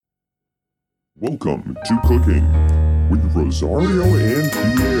Welcome to Cooking with Rosario and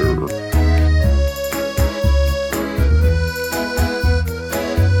Pierre.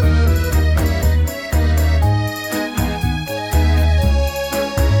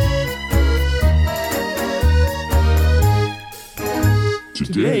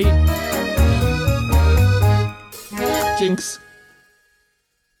 Today, Jinx.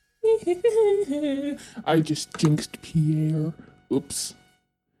 I just jinxed Pierre. Oops.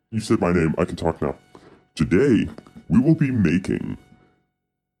 you said my name, I can talk now. Today, we will be making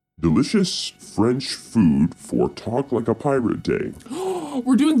delicious French food for Talk Like a Pirate Day.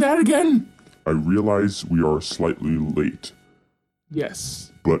 We're doing that again? I realize we are slightly late,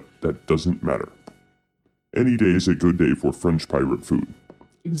 Yes. but that doesn't matter. Any day is a good day for French pirate food.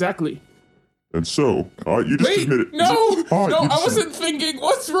 Exactly. And so, you just Wait! admitted. No! You I just- wasn't thinking.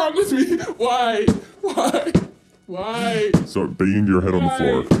 What's wrong with me? Why? Start banging your head on the Why?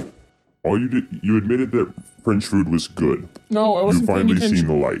 floor. All you did, you admitted that French food was good. No, I You've wasn't paying finally attention. seen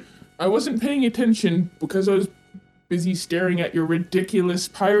the light. I wasn't paying attention because I was busy staring at your ridiculous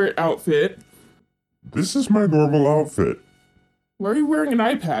pirate outfit. This is my normal outfit. Why are you wearing an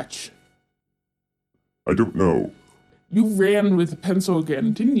eye patch? I don't know. You ran with a pencil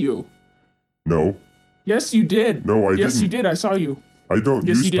again, didn't you? No, Yes, you did. No, I Yes, you didn't. did. I saw you. I don't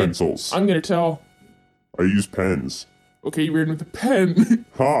Yes, use you did. pencils. I'm gonna tell. I use pens. Okay, you ran with a pen.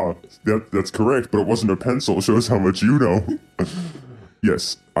 Ha! That's correct, but it wasn't a pencil. Shows how much you know.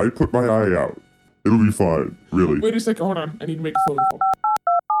 Yes, I put my eye out. It'll be fine, really. Wait a second, hold on. I need to make a phone call.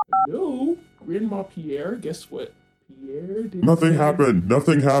 Hello, Grandma Pierre. Guess what? Pierre did. Nothing happened.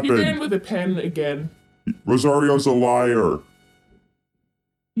 Nothing He ran happened. with a pen again. Rosario's a liar.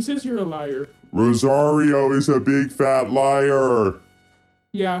 He says you're a liar. Rosario is a big fat liar.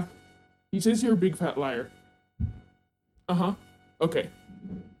 Yeah. He says you're a big fat liar. Uh-huh. Okay.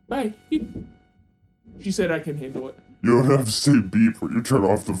 Bye. Beep. She said I can handle it. You don't have to say beep when you turn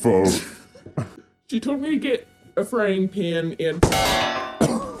off the phone. She told me to get a frying pan and...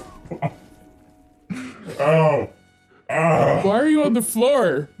 Ow! Ow! Why are you on the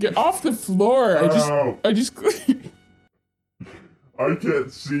floor? Get off the floor. Ow. I just... I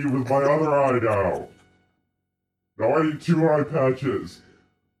can't see with my other eye now. Now I need 2 eye patches.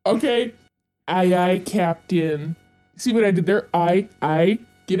 Okay. Aye, Captain. See what I did there? I.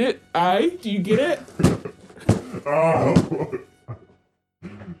 Get it? Do you get it? Ow!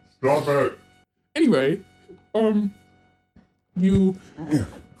 Stop it. Anyway, you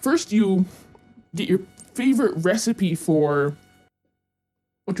get your favorite recipe for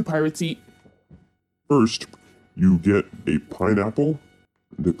what do pirates eat? First, you get a pineapple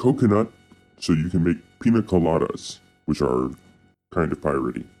and a coconut so you can make pina coladas, which are kind of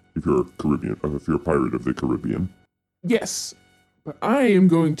piratey if you're a pirate of the Caribbean. Yes, but I am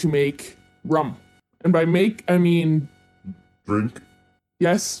going to make rum. And by make, I mean, Drink.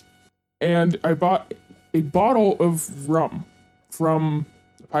 yes. And I bought a bottle of rum from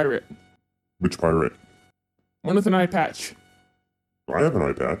a pirate. Which pirate? One with an eye patch. I have an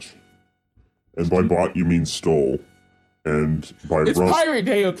eye patch. And by bought, you mean stole. And by It's rum, Pirate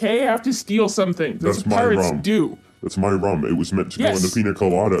Day, okay? I have to steal something. That's That's what my pirates rum. do. that's my rum. It was meant to go in the Yes. pina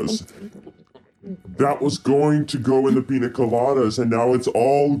coladas. That was going to go in the pina coladas, and now it's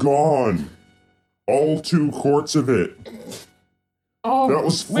all gone. All 2 quarts of it. Oh, That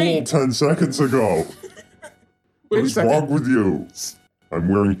was full wait, 10 seconds ago. wait a What's second. wrong with you? I'm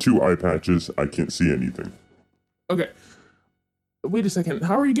wearing 2 eye patches. I can't see anything. Okay. Wait a second.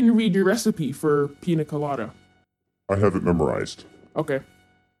 How are you going to read your recipe for pina colada? I have it memorized. Okay.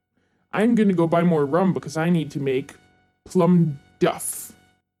 I'm going to go buy more rum because I need to make plum duff.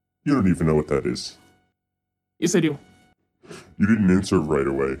 You don't even know what that is. Yes, I do. You didn't answer right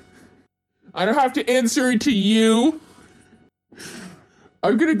away. I don't have to answer it to you.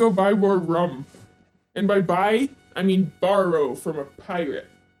 I'm going to go buy more rum. And by buy, I mean borrow from a pirate.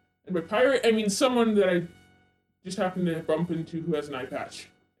 And by pirate, I mean someone that I just happened to bump into who has an eye patch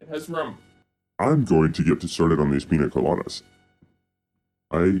and has rum. I'm going to get started on these pina coladas.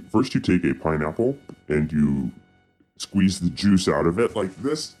 First you take a pineapple and you squeeze the juice out of it like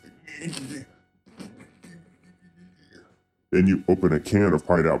this. Then you open a can of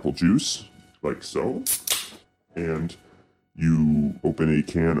pineapple juice, like so. And you open a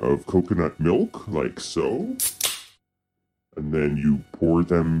can of coconut milk, like so. And then you pour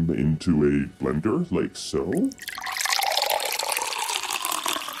them into a blender, like so.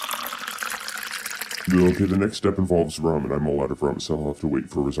 Okay, the next step involves rum, and I'm all out of rum, so I'll have to wait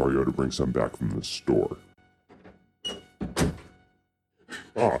for Rosario to bring some back from the store.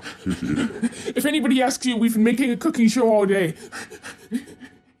 Ah, here she is. If anybody asks you, we've been making a cooking show all day.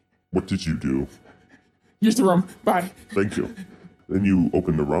 What did you do? Here's the rum. Bye. Thank you. Then you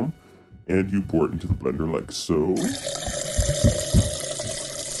open the rum, and you pour it into the blender like so.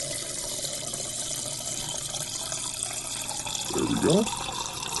 There we go.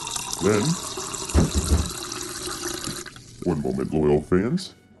 Then, one moment, loyal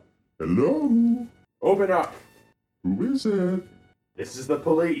fans. Hello? Open up. Who is it? This is the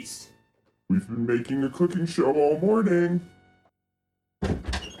police. We've been making a cooking show all morning.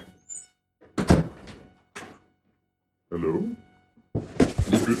 Hello?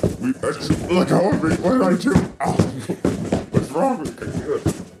 We've actually, look how what did I do? Ow. What's wrong with me?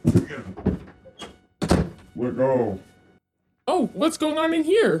 Let go. Oh, what's going on in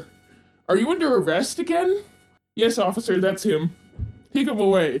here? Are you under arrest again? Yes, officer, that's him. Take him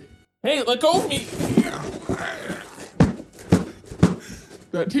away. Hey, let go of me!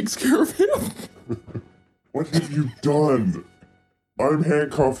 That takes care of him. What have you done? I'm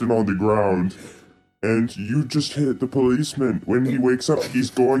handcuffed and on the ground. And you just hit the policeman. When he wakes up,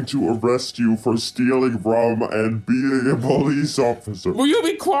 he's going to arrest you for stealing rum and beating a police officer. Will you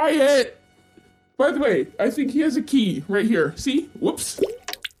be quiet? By the way, I think he has a key right here. See? Whoops.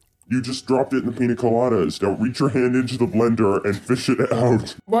 You just dropped it in the pina coladas. Now reach your hand into the blender and fish it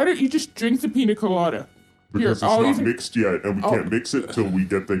out. Why don't you just drink the pina colada? Because Here, it's not mixed yet, and we can't mix it till we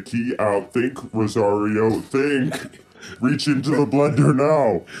get the key out. Think, Rosario, think. Reach into the blender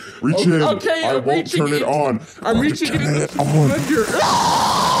now. Reach in. Okay, I I'm won't reaching turn it on. I'm reaching into the blender.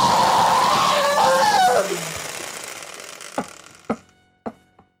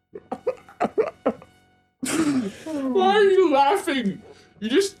 Why are you laughing? You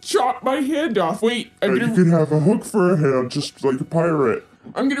just chopped my hand off. Wait, You can have a hook for a hand, just like a pirate.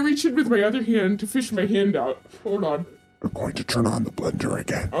 I'm gonna reach in with my other hand to fish my hand out. Hold on. I'm going to turn on the blender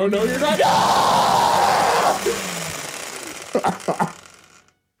again. Oh no, you're not.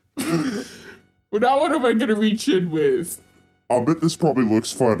 Well, now what am I gonna reach in with? I'll bet this probably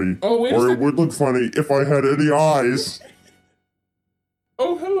looks funny. Oh, wait a Or it sec- would look funny if I had any eyes.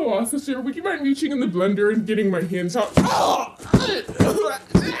 Oh, hello, officer. Would you mind reaching in the blender and getting my hands out?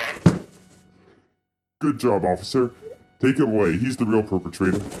 Good job, officer. Take him away. He's the real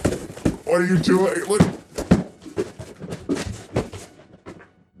perpetrator. What are you doing? Look.